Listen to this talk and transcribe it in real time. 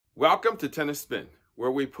Welcome to Tennis Spin,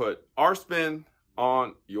 where we put our spin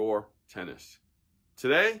on your tennis.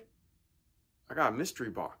 Today, I got a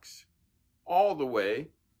mystery box all the way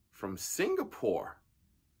from Singapore.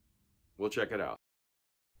 We'll check it out.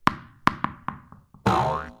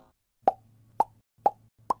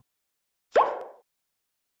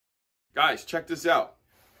 Guys, check this out.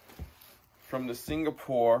 From the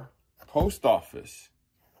Singapore post office.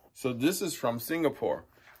 So this is from Singapore.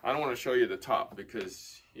 I don't want to show you the top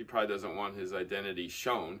because he probably doesn't want his identity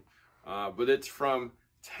shown. But it's from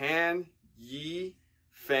Tan Yi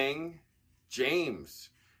Feng James.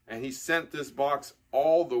 And he sent this box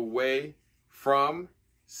all the way from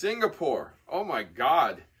Singapore. Oh my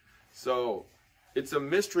God. So it's a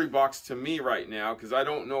mystery box to me right now because I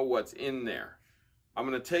don't know what's in there. I'm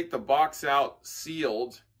going to take the box out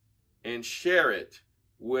sealed and share it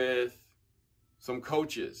with some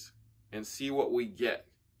coaches and see what we get.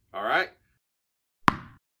 All right?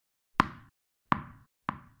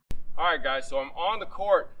 All right, guys, so I'm on the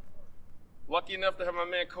court. Lucky enough to have my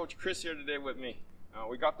man, Coach Chris, here today with me.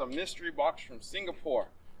 We got the mystery box from Singapore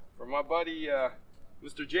for my buddy,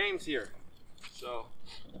 Mr. James here. So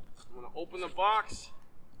I'm going to open the box.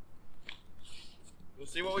 We'll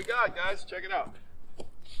see what we got, guys. Check it out.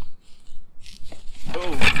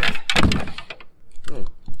 Oh,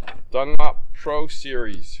 Dunlop Pro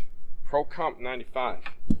Series, Pro Comp 95.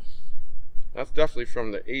 That's definitely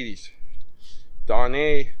from the 80s.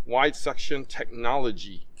 Donne wide section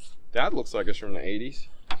technology. That looks like it's from the 80s.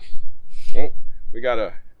 Oh, we got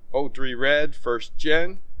a 03 red first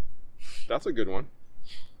gen. That's a good one.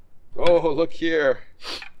 Oh, look here.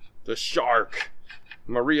 The Shark.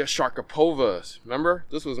 Maria Sharapova. Remember?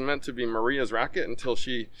 This was meant to be Maria's racket until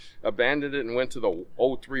she abandoned it and went to the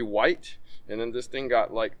 03 white. And then this thing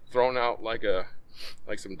got like thrown out like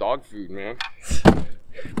some dog food, man.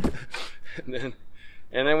 and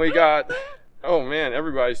then we got, oh man,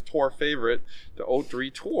 everybody's tour favorite, the 03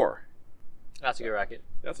 Tour. That's a good racket.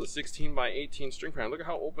 That's a 16 by 18 string pattern. Look at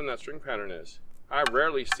how open that string pattern is. I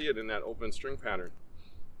rarely see it in that open string pattern.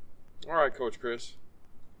 All right, Coach Chris.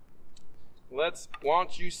 Why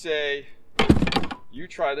don't you say, you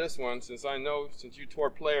try this one since you tour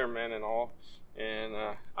player, man, and all. And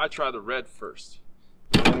I try the red first.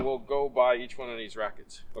 And then we'll go by each one of these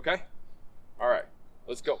rackets. Okay? All right.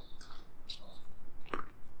 Let's go.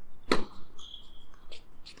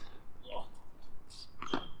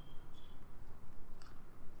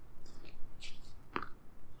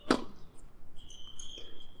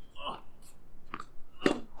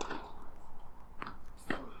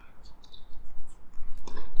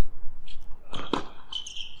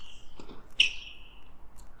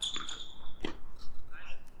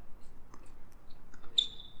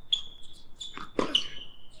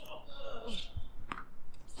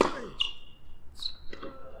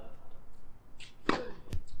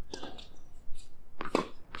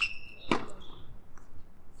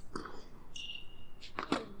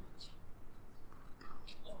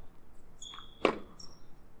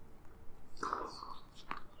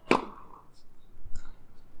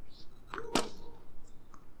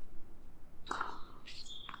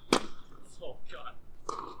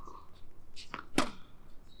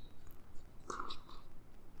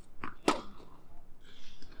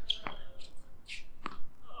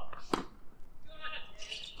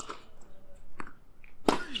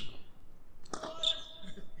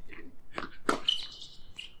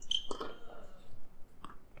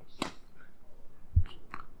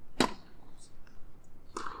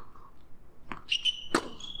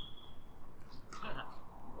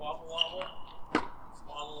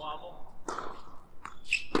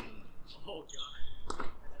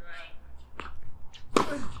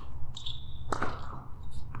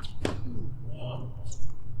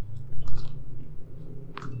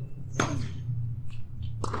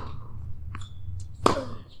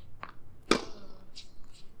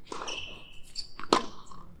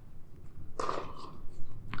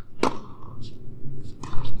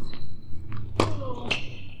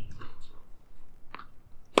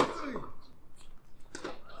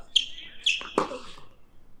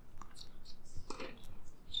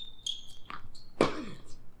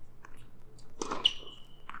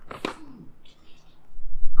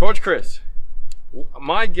 Coach Chris,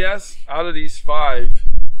 my guess out of these 5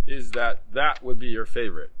 is that would be your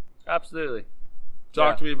favorite. Absolutely.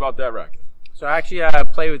 Talk to me about that racket. So I actually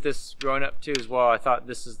played with this growing up too as well. I thought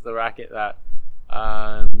this is the racket that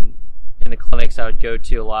in the clinics I would go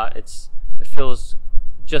to a lot. It feels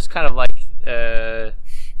just kind of like the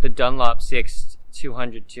Dunlop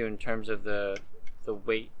CX200 too in terms of the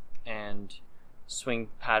weight and swing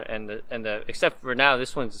pattern and the except for now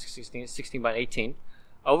this one's 16 by 18.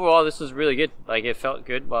 overall, this was really good. Like, it felt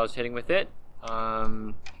good while I was hitting with it.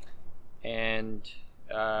 And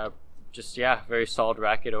just, yeah, very solid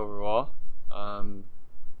racket overall.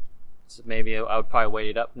 So maybe I would probably weight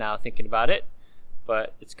it up now thinking about it.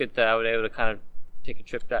 But it's good that I was able to kind of take a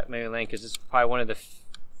trip back memory lane, because this is probably one of the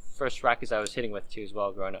first rackets I was hitting with too as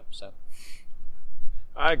well growing up. So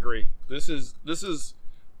I agree. This is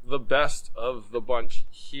the best of the bunch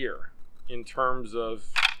here in terms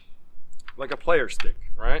of like a player stick,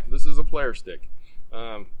 right? This is a player stick.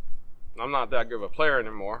 I'm not that good of a player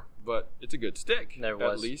anymore, but it's a good stick. Never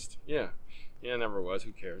was. At least. Yeah, never was.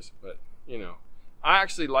 Who cares? But I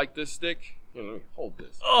actually like this stick. Let me hold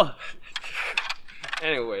this. oh,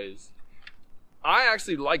 Anyways, I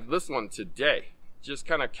actually like this one today. Just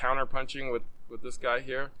kind of counter punching with this guy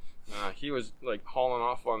here. He was like hauling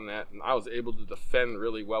off on that, and I was able to defend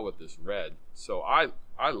really well with this red. So I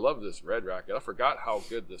love this red racket. I forgot how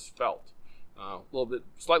good this felt. A little bit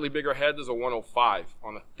slightly bigger head. There's a 105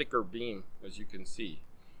 on a thicker beam, as you can see.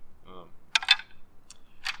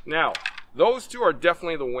 Now, those two are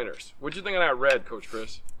definitely the winners. What'd you think of that red, Coach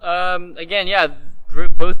Chris? again, yeah,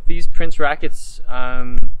 both these Prince rackets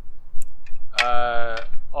are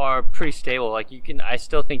pretty stable. Like, I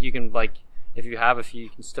still think you can, like, if you have a few, you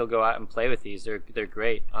can still go out and play with these. They're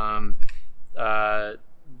great.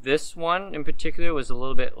 This one in particular was a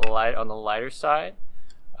little bit light on the lighter side.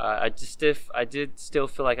 I did still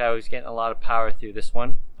feel like I was getting a lot of power through this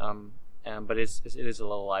one. But it is a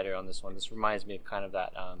little lighter on this one. This reminds me of kind of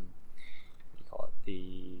that what do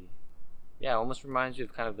you call it? Almost reminds you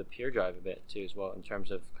of kind of the Pure Drive a bit too as well, in terms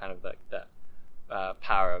of kind of like that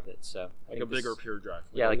power of it. So like a bigger Pure Drive.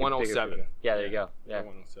 Yeah, like 107. Yeah, there you go. Yeah,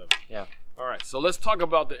 107. Yeah. All right, so let's talk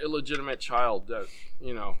about the illegitimate child that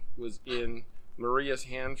was in Maria's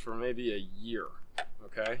hand for maybe a year.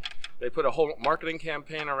 Okay, they put a whole marketing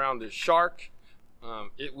campaign around this shark.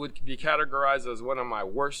 It would be categorized as one of my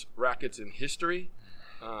worst rackets in history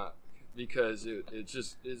because it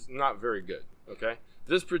just is not very good. Okay,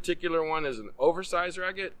 this particular one is an oversized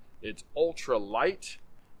racket. It's ultra light.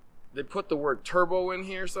 They put the word turbo in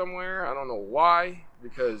here somewhere. I don't know why,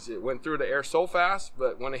 because it went through the air so fast,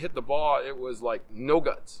 but when it hit the ball, it was like no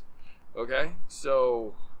guts. Okay,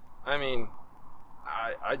 so I mean,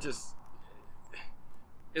 I just,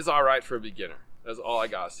 it's all right for a beginner. That's all I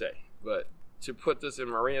gotta say. But to put this in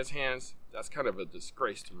Maria's hands, that's kind of a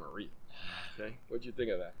disgrace to Maria. Okay, what'd you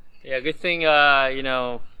think of that? Yeah, good thing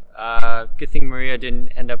good thing Maria didn't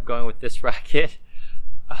end up going with this racket.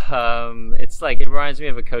 It's like, it reminds me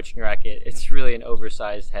of a coaching racket. It's really an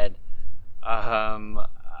oversized head.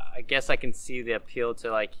 I guess I can see the appeal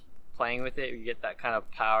to like playing with it. You get that kind of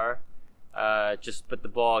power. But the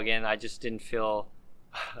ball, again, I just didn't feel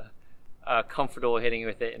comfortable hitting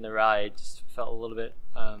with it in the rally. It just felt a little bit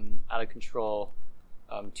out of control.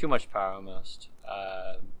 Too much power almost.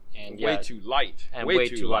 And way too light. And way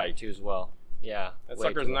too light too as well. Yeah. That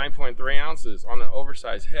sucker's 9.3 ounces on an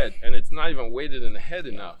oversized head, and it's not even weighted in the head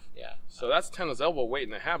enough. Yeah. So that's tennis elbow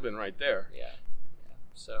waiting to happen right there. Yeah.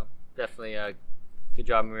 So definitely good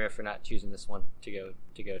job, Maria, for not choosing this one to go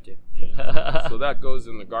to. Yeah. So that goes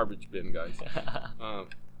in the garbage bin, guys.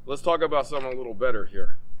 Let's talk about something a little better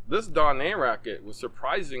here. This Donné racket was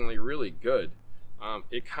surprisingly really good.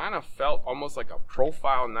 It kind of felt almost like a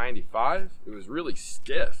profile 95. It was really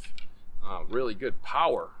stiff. Really good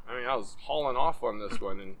power. I mean, I was hauling off on this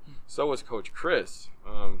one, and so was Coach Chris.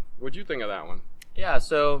 What'd you think of that one? Yeah,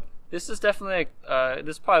 so this is definitely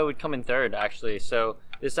this probably would come in third, actually. So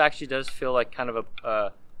this actually does feel like kind of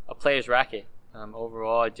a player's racket.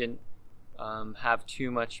 Overall, I didn't have too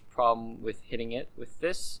much problem with hitting it with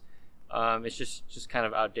this. It's just kind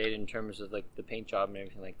of outdated in terms of like the paint job and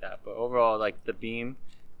everything like that. But overall, like the beam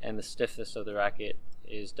and the stiffness of the racket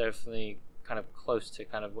is definitely kind of close to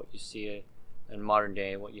kind of what you see in modern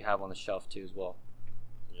day and what you have on the shelf too as well.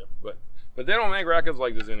 Yeah, but they don't make rackets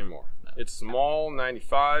like this anymore. No. It's small,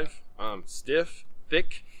 95, stiff,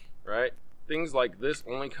 thick, right? Things like this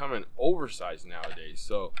only come in oversized nowadays.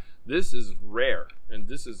 So this is rare, and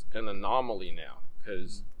this is an anomaly now,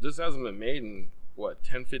 because this hasn't been made in what,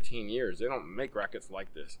 10-15 years. They don't make rackets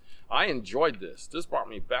like this. I enjoyed this. This brought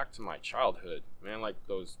me back to my childhood, man. Like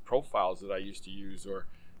those profiles that I used to use, or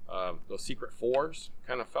those Secret Fours,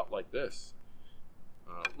 kind of felt like this.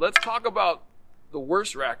 Let's talk about the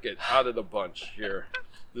worst racket out of the bunch here.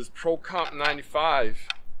 This Pro Comp 95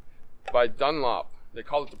 by Dunlop. They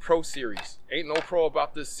call it the Pro Series. Ain't no pro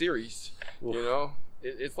about this series. Oof. You know,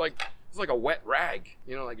 it's like a wet rag.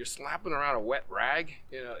 You know, like you're slapping around a wet rag.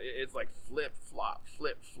 You know, it's like flip flop,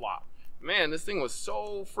 man, this thing was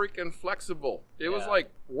so freaking flexible. It was Yeah.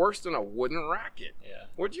 like worse than a wooden racket. Yeah.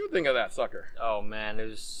 What'd you think of that sucker? Oh man, it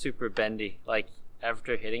was super bendy. Like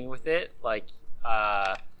after hitting with it, like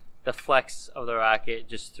the flex of the racket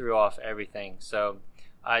just threw off everything. So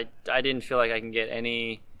I didn't feel like I can get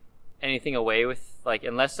anything away with, like,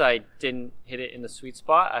 unless I didn't hit it in the sweet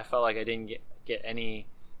spot. I felt like I didn't get any,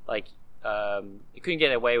 like, you couldn't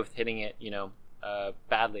get away with hitting it,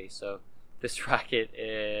 badly. So this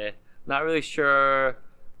racket, not really sure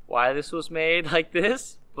why this was made like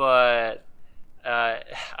this, but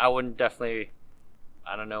I wouldn't definitely.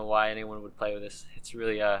 I don't know why anyone would play with this. It's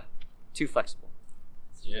really too flexible.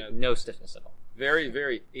 Yeah. No stiffness at all. Very,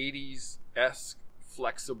 very 80s-esque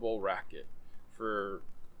flexible racket. For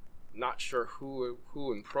not sure who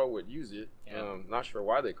in pro would use it. Yeah. Not sure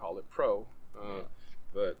why they call it pro.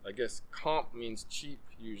 But I guess comp means cheap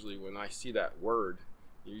usually when I see that word.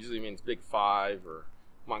 It usually means Big Five or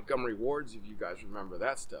Montgomery Ward's, if you guys remember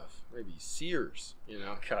that stuff. Maybe Sears,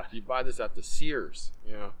 God. You buy this at the Sears,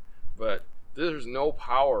 But there's no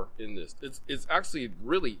power in this. It's actually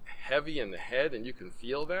really heavy in the head, and you can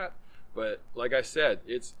feel that. But like I said,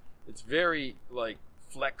 it's very like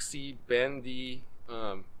flexy, bendy.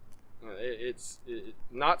 It's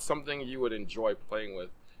not something you would enjoy playing with,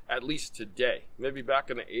 at least today. Maybe back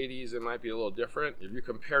in the 80s it might be a little different. If you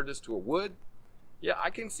compare this to a wood, yeah, I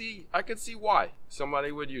can see why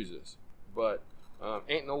somebody would use this. But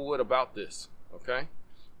ain't no wood about this, okay?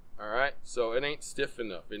 All right, so it ain't stiff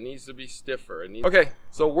enough. It needs to be stiffer. Okay,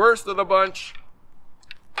 so worst of the bunch,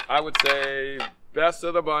 I would say best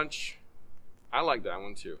of the bunch. I like that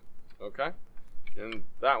one too, okay? And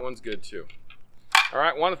that one's good too. All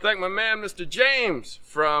right, want to thank my man, Mr. James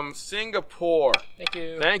from Singapore. Thank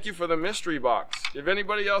you. Thank you for the mystery box. If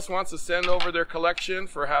anybody else wants to send over their collection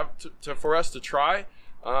for us to try,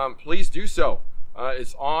 please do so.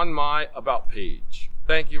 It's on my About page.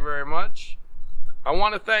 Thank you very much. I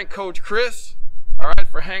want to thank Coach Chris, all right,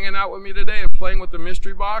 for hanging out with me today and playing with the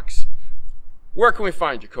mystery box. Where can we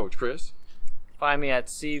find you, Coach Chris? Find me at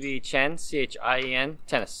CV Chen, CHIEN,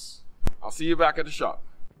 tennis. I'll see you back at the shop.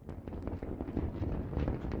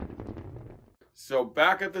 So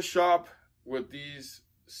back at the shop with these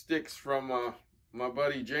sticks from my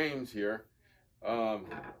buddy James here.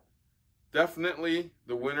 Definitely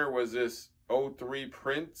the winner was this 03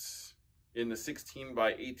 Prince in the 16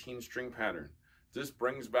 by 18 string pattern. This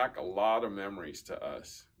brings back a lot of memories to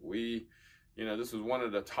us. This was one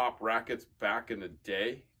of the top rackets back in the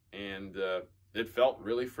day, and it felt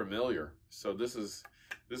really familiar. So this is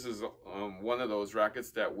one of those rackets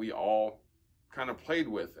that we all kind of played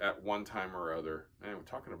with at one time or other. And we're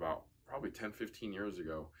talking about probably 10, 15 years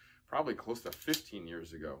ago, probably close to 15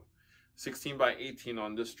 years ago. 16 by 18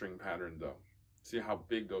 on this string pattern though. See how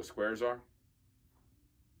big those squares are?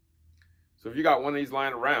 So if you got one of these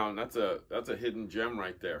lying around, that's a hidden gem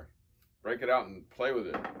right there. Break it out and play with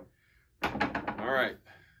it. All right,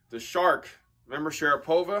 the Shark. Remember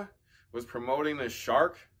Sharapova was promoting the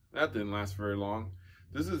Shark? That didn't last very long.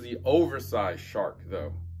 This is the oversized Shark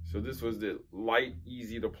though. So this was the light,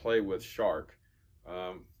 easy to play with Shark.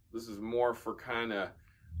 This is more for kind of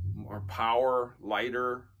more power,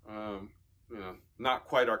 lighter, not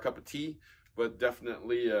quite our cup of tea, but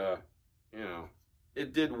definitely,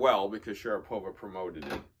 it did well because Sharapova promoted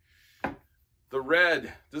it. The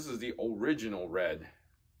red, this is the original red.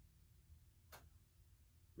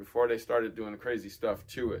 Before they started doing crazy stuff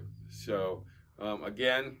to it. So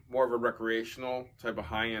again, more of a recreational type of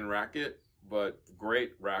high-end racket, but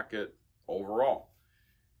great racket overall.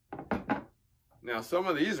 Now some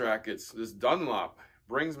of these rackets, this Dunlop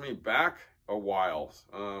brings me back a while.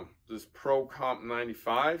 This Pro Comp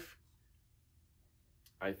 95.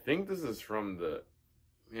 I think this is from the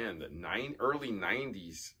early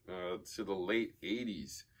 90s to the late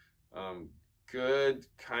 80s. Good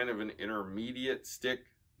kind of an intermediate stick,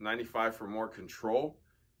 95 for more control.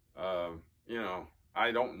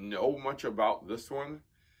 I don't know much about this one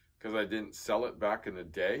because I didn't sell it back in the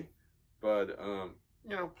day, but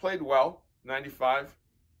played well. 95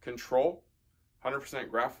 control, 100%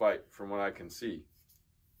 graphite from what I can see.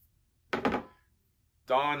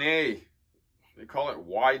 Don A, they call it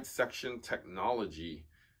wide section technology.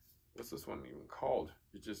 What's this one even called?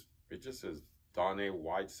 It just says Don A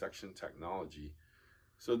wide section technology.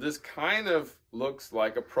 So this kind of looks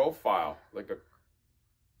like a profile, like a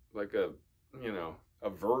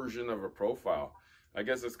version of a profile. I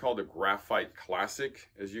guess it's called a Graphite Classic,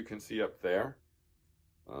 as you can see up there.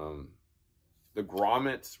 The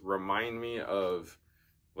grommets remind me of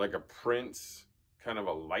like a Prince, kind of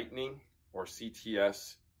a Lightning or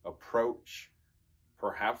CTS approach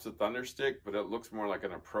perhaps a thunder stick, but it looks more like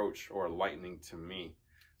an approach or a lightning to me.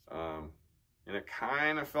 And it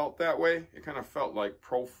kind of felt that way. It kind of felt like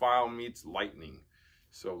profile meets lightning.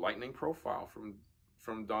 So lightning profile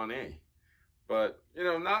from Don A. But, you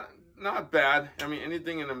know, not bad. I mean,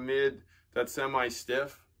 anything in the mid that's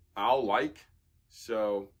semi-stiff, I'll like.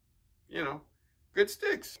 So, you know, good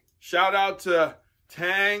sticks. Shout out to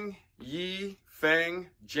Tang, Yi, Feng,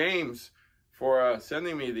 James for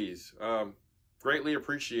sending me these. Greatly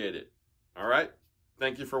appreciate it. All right.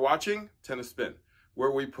 Thank you for watching Tennis Spin,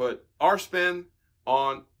 where we put our spin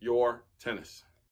on your tennis.